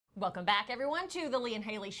Welcome back, everyone, to the Lee and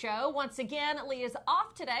Hayley Show. Once again, Lee is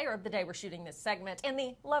off today, or the day we're shooting this segment, and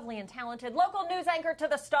the lovely and talented local news anchor to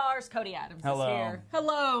the stars, Cody Adams, is here.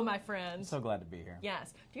 Hello, my friend. I'm so glad to be here.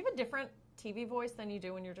 Yes. Do you have a different TV voice than you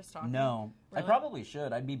do when you're just talking? No. Really? I probably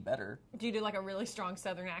should. I'd be better. Do you do like a really strong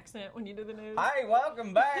Southern accent when you do the news? Hi,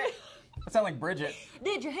 welcome back. I sound like Bridget.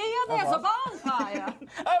 Did you hear? There's a bonfire.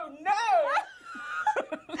 Oh, no!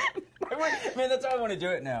 Man, that's how I want to do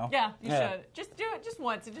it now. Yeah, you should. Just do it just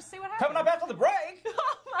once and just see what happens. Coming up after the break.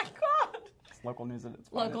 Oh, my God. It's local news at its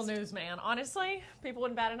finest. Local news, man. Honestly, people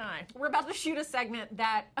wouldn't bat an eye. We're about to shoot a segment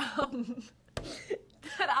that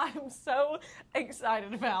that I'm so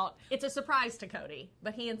excited about. It's a surprise to Cody,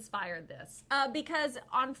 but he inspired this. Because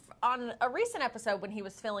on a recent episode when he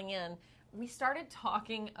was filling in, we started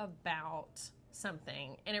talking about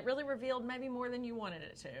something, and it really revealed maybe more than you wanted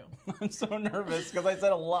it to. I'm so nervous because I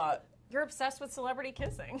said a lot. You're obsessed with celebrity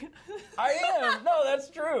kissing. I am. No, that's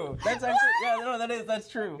true. That's actually, yeah, no, that's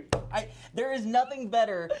true. There is nothing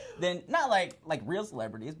better than, not like real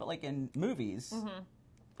celebrities, but like in movies. Mm-hmm.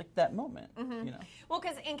 Like that moment, you know. Well,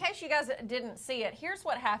 because in case you guys didn't see it, here's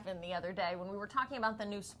what happened the other day when we were talking about the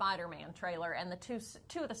new Spider-Man trailer and the two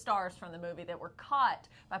of the stars from the movie that were caught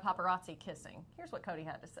by paparazzi kissing. Here's what Cody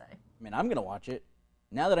had to say. I mean, I'm gonna watch it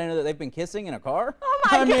now that I know that they've been kissing in a car. Oh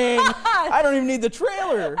my gosh! I mean, I don't even need the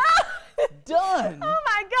trailer. Done. Oh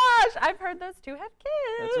my gosh! I've heard those two have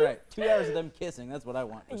kids. That's right. 2 hours of them kissing. That's what I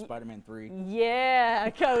want for Spider-Man 3.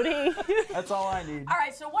 Yeah, Cody. That's all I need. All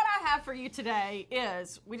right, so what I have for you today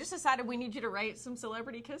is we just decided we need you to rate some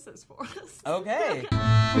celebrity kisses for us. Okay.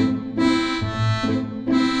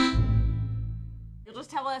 You'll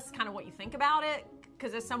just tell us kind of what you think about it,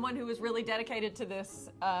 because as someone who is really dedicated to this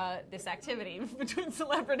this activity between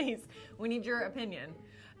celebrities, we need your opinion.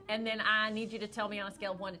 And then I need you to tell me on a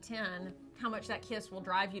scale of 1 to 10 how much that kiss will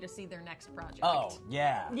drive you to see their next project. Oh,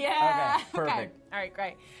 yeah. Yeah. Okay, perfect. Okay. All right,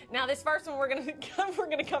 great. Now this first one we're gonna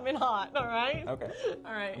come in hot. All right. Okay.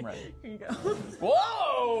 All right. I'm ready. Here you go.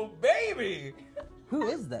 Whoa, baby. Who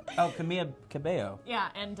is that? Oh, Camila Cabello. Yeah,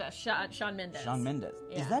 and Shawn Mendes. Shawn Mendes.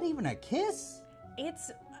 Yeah. Is that even a kiss?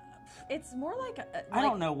 It's more like I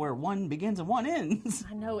don't know where one begins and one ends.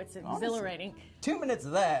 I know, it's exhilarating. Honestly, 2 minutes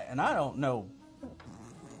of that, and I don't know.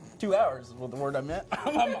 2 hours is what the word I meant.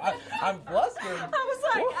 I'm flustered. I was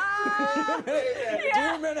like,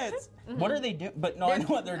 yeah. 2 minutes. What are they doing? But no, I know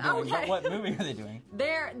what they're doing. Okay. But what movie are they doing?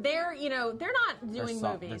 They're not doing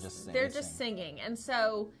movies. They're just singing. And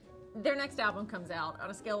so their next album comes out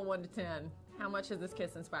on a scale of 1 to 10. How much has this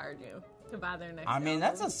kiss inspired you to buy their next album? I mean,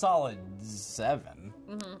 that's a solid 7.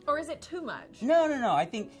 Mm-hmm. Or is it too much? No. I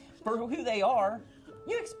think for who they are,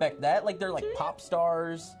 you expect that. Like, they're like pop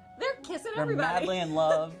stars. They're kissing They're everybody. madly in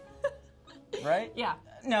love. Right? Yeah.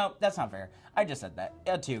 No, that's not fair. I just said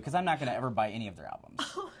that. Too, because I'm not going to ever buy any of their albums.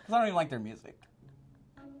 Because I don't even like their music.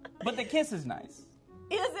 But the kiss is nice.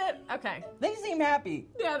 Is it? Okay. They seem happy.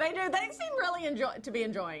 Yeah, they do. They seem really to be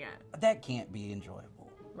enjoying it. That can't be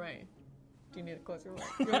enjoyable. Right. Do you need a closer look?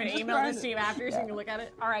 You want me to email this to you after so you can look at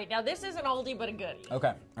it? All right. Now, this is an oldie but a goodie.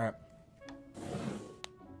 Okay. All right.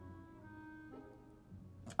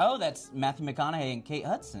 Oh, that's Matthew McConaughey and Kate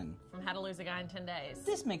Hudson. From How to Lose a Guy in 10 Days.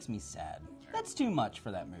 This makes me sad. That's too much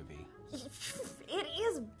for that movie. It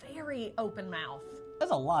is very open mouth.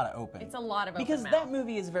 That's a lot of open. It's a lot of open because mouth. that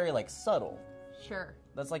movie is very, like, subtle. Sure.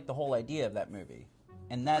 That's, like, the whole idea of that movie.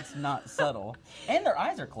 And that's not subtle. And their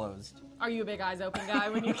eyes are closed. Are you a big eyes open guy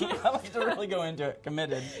when you kiss? I like to really go into it,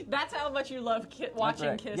 committed. That's how much you love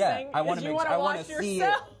watching kissing? Yeah, I want to see it,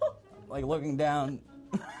 yourself. like, looking down,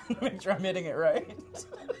 make sure I'm hitting it right.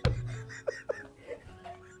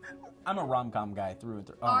 I'm a rom-com guy through and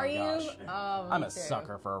through. Oh Are my gosh. you? Oh, I'm a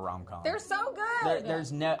sucker for a rom-com. They're so good.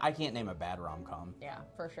 There's I can't name a bad rom-com. Yeah,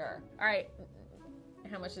 for sure. All right.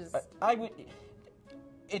 How much is... I would...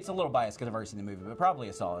 It's a little biased because I've already seen the movie, but probably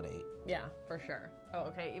a solid 8. Yeah, for sure. Oh,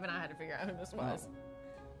 okay. Even I had to figure out who this was.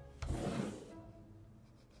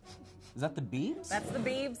 Is that the Biebs? That's the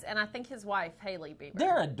Biebs, and I think his wife, Hayley Bieber.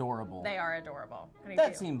 They're adorable. They are adorable.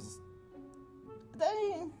 That seems...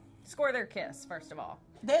 Score their kiss, first of all.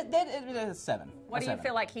 That is 7. What do you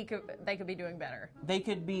feel like they could be doing better? They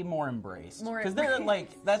could be more embraced. Because they're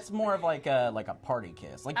like, that's more of like a party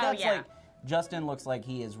kiss. Like, that's like, Justin looks like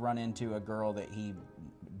he has run into a girl that he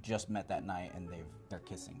just met that night, and they're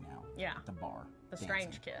kissing now. Yeah. At the bar. The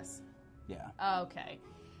strange kiss. Yeah. Okay.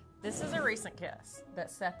 This is a recent kiss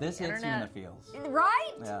that set the internet. This hits you in the feels.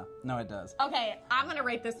 Right? Yeah. No, it does. Okay, I'm going to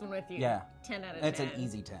rate this one with you. Yeah. 10 out of 10. It's an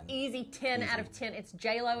easy 10. Easy 10 out of 10. It's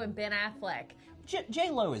J-Lo and Ben Affleck.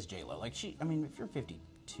 J-Lo is J-Lo. Like, I mean, if you're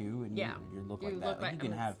 52, 52 and Yeah. you look You like that. look Like, like- you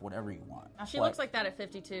can have whatever you want. She looks like that at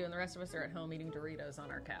 52, and the rest of us are at home eating Doritos on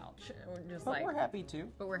our couch. We're just But like, we're happy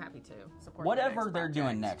too. But we're happy too. Support Whatever the they're next doing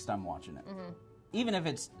project. next, I'm watching it. Even if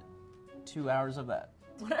it's 2 hours of that.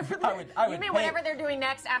 Whatever I would you mean pay- whatever they're doing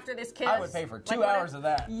next after this kiss? I would pay for 2 Like, hours of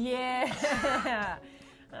that. Yeah.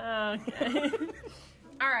 Okay.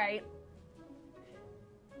 All right.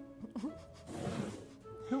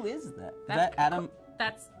 Who is that? Is That's that Adam?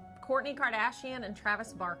 That's Kourtney Kardashian and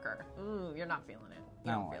Travis Barker. Ooh, you're not feeling it.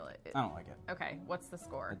 You I don't don't feel like it. I don't like it. Okay, what's the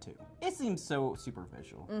score? A 2. It seems so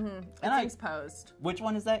superficial. It And seems posed. which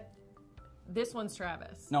one is that? This one's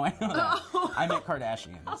Travis. No, I know that. Oh. I meant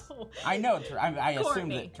Kardashians. Oh. I know. I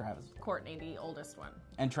assumed Kourtney. that Travis. Courtney, the oldest one.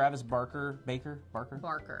 And Travis Barker.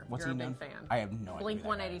 Barker. What's You're he a known big fan. I have no idea. Blink who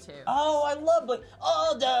that guy is. 182. Oh, I love Blink.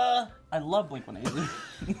 Oh, duh. I love Blink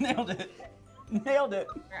 182. Nailed it. Nailed it.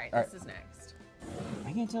 All right, All right. this is next.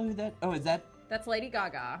 I can't tell who that. Oh, is that? That's Lady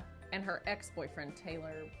Gaga and her ex-boyfriend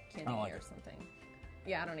Taylor Kinney I don't like or it. something.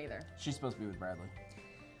 Yeah, I don't either. She's supposed to be with Bradley.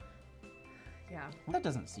 Yeah. That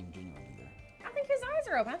doesn't seem genuine either. I think his eyes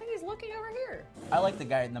are open. I think he's looking over here. I like the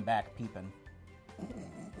guy in the back peeping.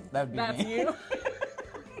 That would be That's me. you.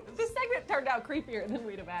 This segment turned out creepier than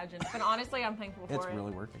we'd imagined. But honestly, I'm thankful for It's it.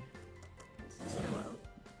 really working. It's just hello.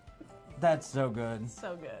 That's so good.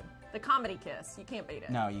 So good. The comedy kiss. You can't beat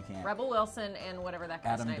it. No, you can't. Rebel Wilson and whatever that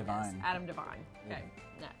guy's Adam name Devine. is. Adam Devine. Okay,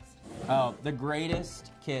 next. Oh, the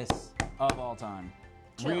greatest kiss of all time.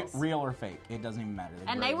 Chills. Real or fake? It doesn't even matter. The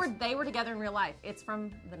And greatest. they were together in real life. It's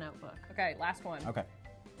from The Notebook. Okay, last one. Okay.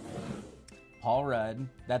 Paul Rudd.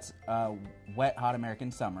 That's Wet Hot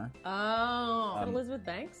American Summer. Oh, Elizabeth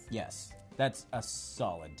Banks? Yes. That's a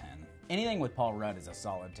solid 10. Anything with Paul Rudd is a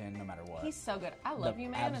solid 10 no matter what. He's so good. I Love The You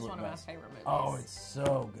Man is absolute one of best. my favorite movies. Oh, it's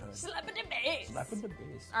so good. Slap in the face. Slap in the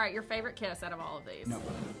face. All right, your favorite kiss out of all of these? No,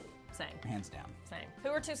 Same. hands down. Same. Who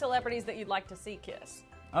are 2 celebrities that you'd like to see kiss?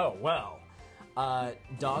 Oh, well.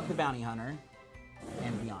 Dog the Bounty Hunter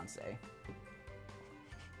and Beyonce.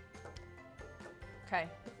 Okay.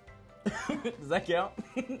 Does that count?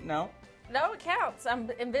 No? No, it counts. I'm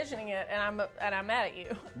envisioning it, and I'm mad at you.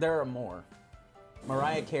 There are more.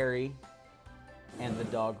 Mariah Carey and the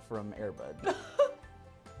dog from Air Bud.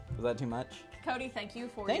 Was that too much? Cody, thank you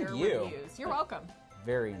for Thank your you. reviews. You're welcome.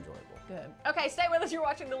 Very enjoyable. Good. Okay, stay with us. You're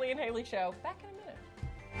watching the Lee and Hayley Show. Back in a minute.